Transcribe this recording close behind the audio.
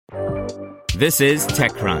This is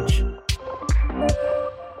TechCrunch.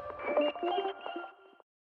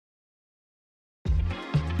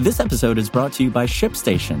 This episode is brought to you by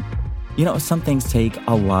ShipStation. You know, some things take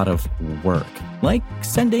a lot of work, like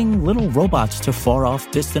sending little robots to far-off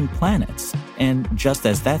distant planets. And just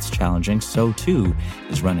as that's challenging, so too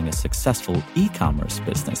is running a successful e-commerce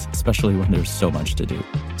business, especially when there's so much to do.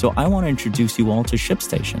 So I want to introduce you all to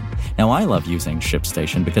ShipStation. Now, I love using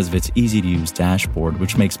ShipStation because of its easy-to-use dashboard,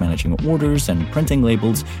 which makes managing orders and printing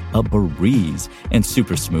labels a breeze and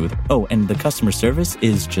super smooth. Oh, and the customer service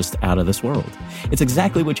is just out of this world. It's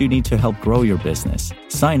exactly what you need to help grow your business.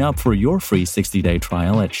 Sign up for your free 60-day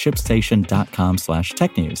trial at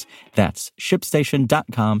shipstation.com/technews. That's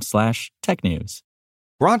shipstation.com/technews.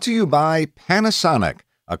 Brought to you by Panasonic,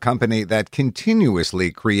 a company that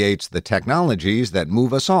continuously creates the technologies that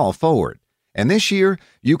move us all forward. And this year,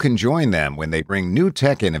 you can join them when they bring new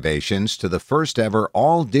tech innovations to the first ever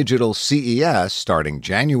all-digital CES starting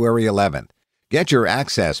January 11th. Get your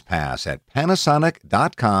access pass at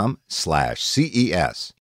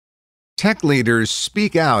panasonic.com/CES. Tech leaders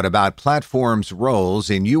speak out about platforms' roles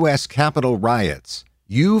in U.S. Capitol riots.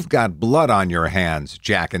 You've got blood on your hands,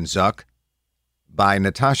 Jack and Zuck. By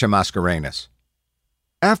Natasha Mascarenhas.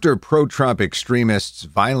 After pro-Trump extremists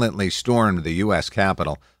violently stormed the U.S.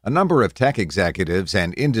 Capitol, a number of tech executives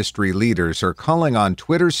and industry leaders are calling on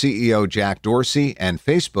Twitter CEO Jack Dorsey and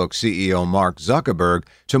Facebook CEO Mark Zuckerberg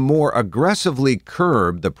to more aggressively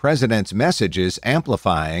curb the president's messages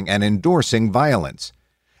amplifying and endorsing violence.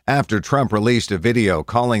 After Trump released a video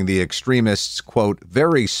calling the extremists, quote,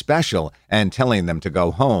 very special and telling them to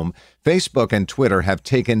go home, Facebook and Twitter have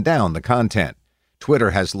taken down the content.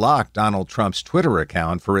 Twitter has locked Donald Trump's Twitter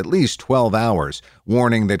account for at least 12 hours,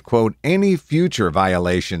 warning that, quote, any future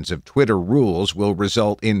violations of Twitter rules will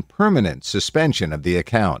result in permanent suspension of the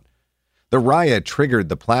account. The riot triggered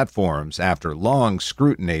the platforms after long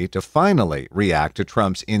scrutiny to finally react to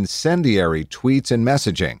Trump's incendiary tweets and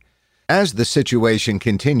messaging. As the situation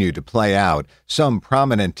continued to play out, some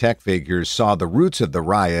prominent tech figures saw the roots of the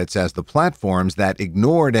riots as the platforms that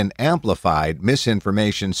ignored and amplified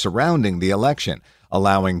misinformation surrounding the election,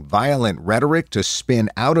 allowing violent rhetoric to spin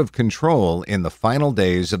out of control in the final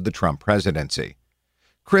days of the Trump presidency.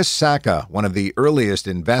 Chris Sacca, one of the earliest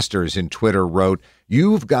investors in Twitter, wrote,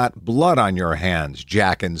 "You've got blood on your hands,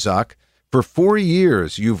 Jack and Zuck. For 4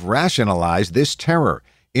 years, you've rationalized this terror.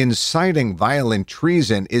 Inciting violent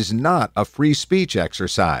treason is not a free speech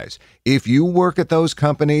exercise. If you work at those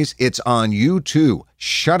companies, it's on you too.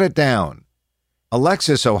 Shut it down."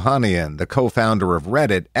 Alexis Ohanian, the co-founder of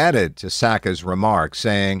Reddit, added to Sacca's remarks,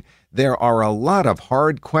 saying, "There are a lot of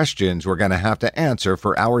hard questions we're going to have to answer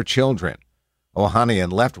for our children."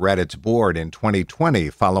 Ohanian left Reddit's board in 2020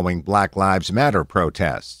 following Black Lives Matter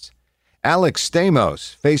protests. Alex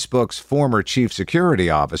Stamos, Facebook's former chief security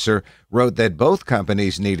officer, wrote that both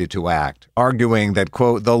companies needed to act, arguing that,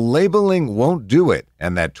 quote, the labeling won't do it,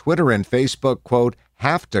 and that Twitter and Facebook, quote,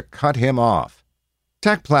 have to cut him off.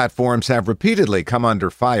 Tech platforms have repeatedly come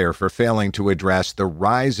under fire for failing to address the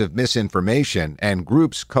rise of misinformation and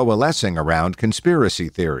groups coalescing around conspiracy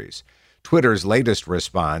theories. Twitter's latest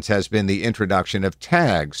response has been the introduction of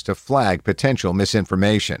tags to flag potential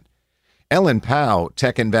misinformation. Ellen Pao,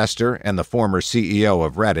 tech investor and the former CEO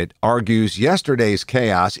of Reddit, argues yesterday's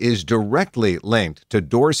chaos is directly linked to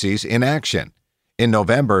Dorsey's inaction. In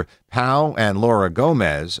November, Pao and Laura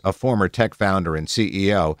Gomez, a former tech founder and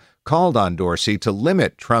CEO, called on Dorsey to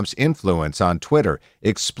limit Trump's influence on Twitter,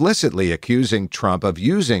 explicitly accusing Trump of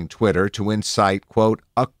using Twitter to incite, quote,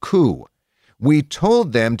 a coup. "We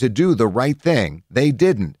told them to do the right thing. They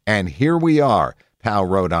didn't, and here we are," Pao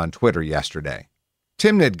wrote on Twitter yesterday.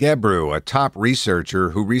 Timnit Gebru, a top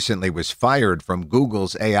researcher who recently was fired from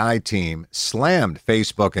Google's AI team, slammed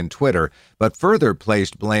Facebook and Twitter, but further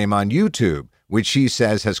placed blame on YouTube, which she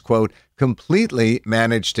says has, quote, completely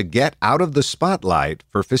managed to get out of the spotlight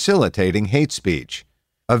for facilitating hate speech.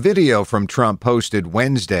 A video from Trump posted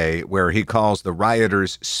Wednesday, where he calls the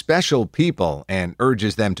rioters special people and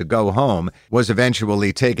urges them to go home, was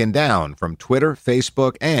eventually taken down from Twitter,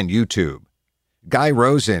 Facebook, and YouTube. Guy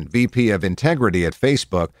Rosen, VP of Integrity at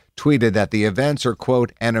Facebook, tweeted that the events are,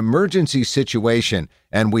 quote, an emergency situation,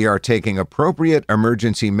 and we are taking appropriate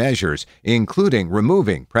emergency measures, including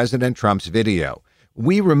removing President Trump's video.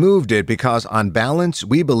 We removed it because, on balance,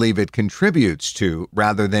 we believe it contributes to,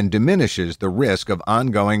 rather than diminishes, the risk of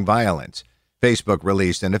ongoing violence. Facebook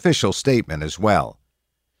released an official statement as well.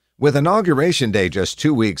 With Inauguration Day just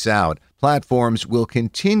 2 weeks out, platforms will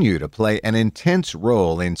continue to play an intense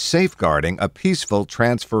role in safeguarding a peaceful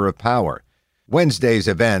transfer of power. Wednesday's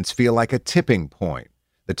events feel like a tipping point.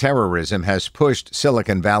 The terrorism has pushed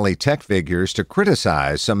Silicon Valley tech figures to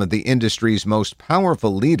criticize some of the industry's most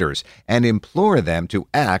powerful leaders and implore them to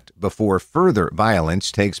act before further violence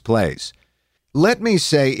takes place. Let me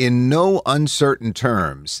say in no uncertain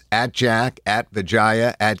terms, @Jack,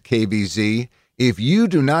 @Vijaya, @KVZ, if you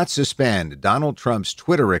do not suspend Donald Trump's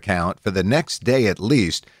Twitter account for the next day at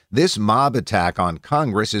least, this mob attack on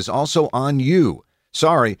Congress is also on you.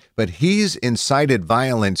 Sorry, but he's incited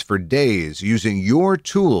violence for days using your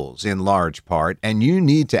tools in large part, and you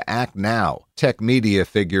need to act now, tech media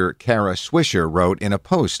figure Kara Swisher wrote in a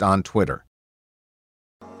post on Twitter.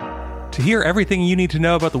 To hear everything you need to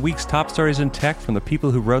know about the week's top stories in tech from the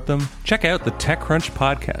people who wrote them, check out the TechCrunch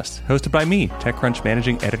podcast, hosted by me, TechCrunch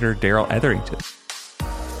managing editor Daryl Etherington.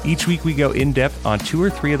 Each week we go in-depth on 2 or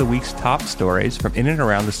 3 of the week's top stories from in and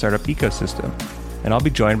around the startup ecosystem, and I'll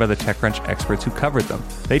be joined by the TechCrunch experts who covered them.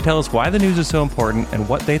 They tell us why the news is so important and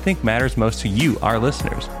what they think matters most to you, our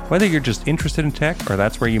listeners, whether you're just interested in tech or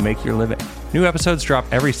that's where you make your living. New episodes drop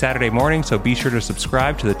every Saturday morning, so be sure to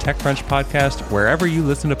subscribe to the TechCrunch podcast wherever you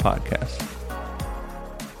listen to podcasts.